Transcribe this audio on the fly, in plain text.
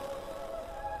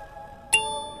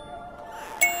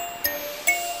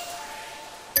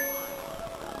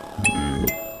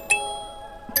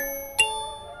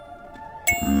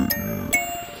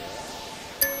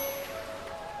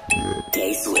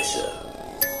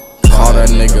that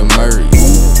nigga Murray,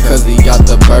 cause he got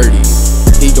the birdies.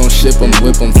 He gon' ship him,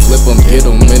 whip him, flip him, get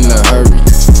him in a hurry.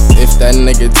 If that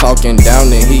nigga talking down,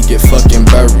 then he get fucking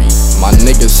buried. My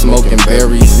niggas smoking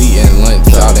berries, eating lunch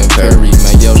out in Perry.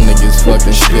 Man, yo niggas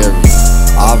fucking scary.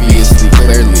 Obviously,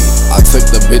 clearly, I took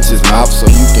the bitch's mouth, so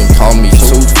you can call me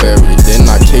Tooth Fairy. Then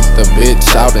I kick the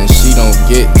bitch out and she don't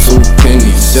get 2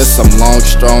 pennies. Just some long,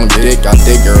 strong dick, I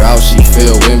dig her out, she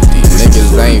feel empty.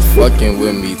 Niggas ain't fucking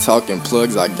with me. Talking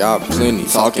plugs, I got plenty.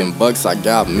 Talking bucks, I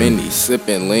got many.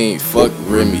 Sipping lean, fuck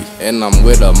Remy. And I'm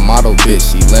with a model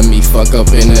bitch, she let me fuck up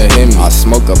in the Hemi. I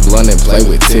smoke a blunt and play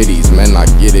with titties, man, I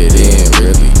get it in,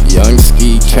 really. Young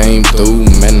Ski came through,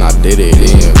 man, I did it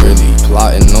in, really.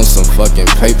 Plotting on some fucking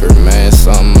paper, man,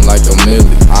 something like a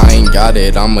milli. I ain't got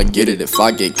it, I'ma get it. If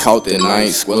I get caught, then I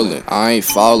ain't squilling. I ain't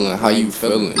falling, how you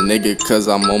feeling? Nigga, cause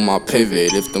I'm on my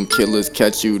pivot. If them killers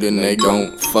catch you, then they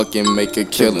gon' fucking make a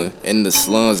killing. In the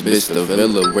slums, bitch, the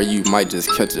villa, where you might just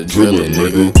catch a drillin',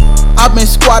 nigga. I've been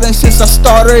squatting since I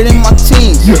started in my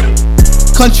teens.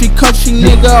 Country,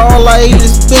 nigga, all I eat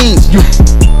is beans.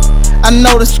 I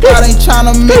know the squad ain't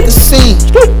tryna make a scene.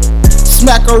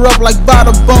 Smack her up like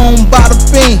bada boom, bada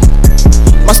bing.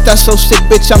 My stash so sick,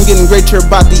 bitch, I'm getting greater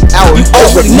about the hour. You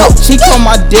already know. She called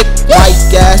my dick white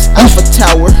gas, Alpha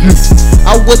Tower.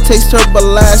 I would taste her, but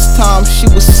last time she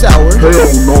was sour.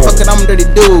 Fuck it, I'm a dirty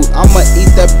dude. I'ma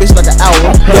eat that bitch like an hour.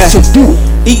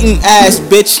 Eating ass,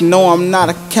 bitch, no, I'm not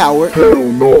a coward.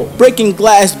 Breaking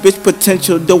glass, bitch,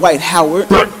 potential Dwight Howard.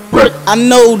 I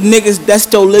know niggas that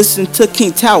still listen to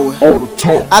King Tower.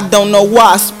 I don't know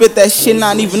why I spit that shit,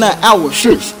 not even an hour.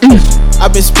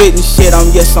 I've been spitting shit, I'm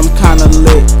kinda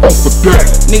lit.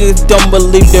 Niggas don't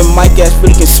believe that my ass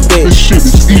really can spit,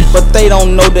 but they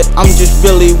don't know that I'm just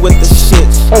really with the shit.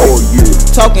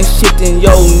 Talking shit and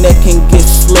your neck can get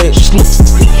slit.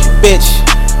 Bitch,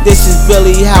 this is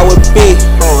really how it be.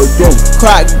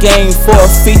 Crack game for a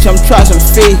feature, I'm charging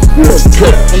fee.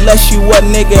 Unless you a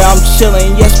nigga, I'm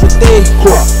chillin', yes with thee.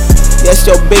 Yes,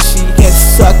 your bitch, you can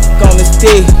suck on this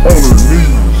D.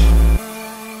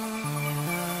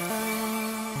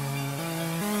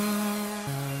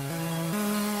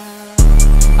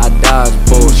 I dodge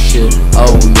bullshit,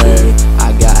 oh man.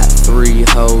 I got 3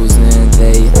 hoes and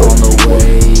they on the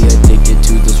way. Addicted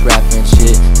to this rapping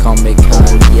shit, call me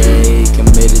Kanye.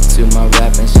 Committed to my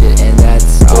rapping shit and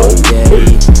that's all day.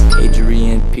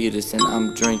 Adrian Peterson,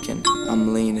 I'm drinking,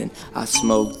 I'm leaning. I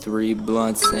smoke 3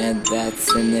 blunts and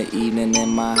that's in the evening.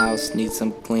 And my house needs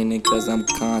some cleaning, cause I'm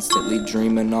constantly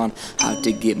dreaming on how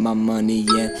to get my money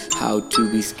and how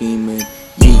to be scheming.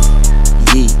 Yeet,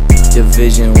 yeet.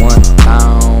 Division 1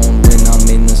 pound when I'm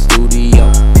in the studio,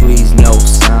 please no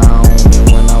sound. And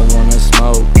when I wanna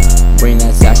smoke, bring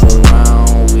that sack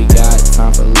around. We got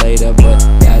time for later, but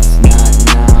that's not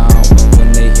now. But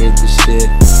when they hear the shit,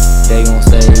 they gon'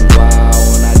 say wow.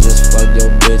 And I just fucked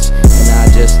your bitch, and I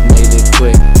just made it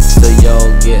quick, so y'all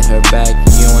get her back.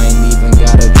 You ain't even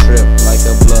got a trip, like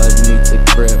a blood meets a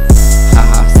crip.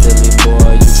 Haha, silly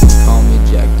boy, you can call me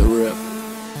Jack the Ripper.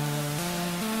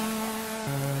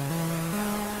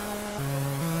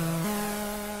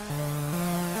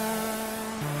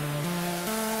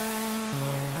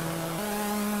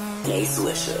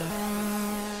 JackTheRipper.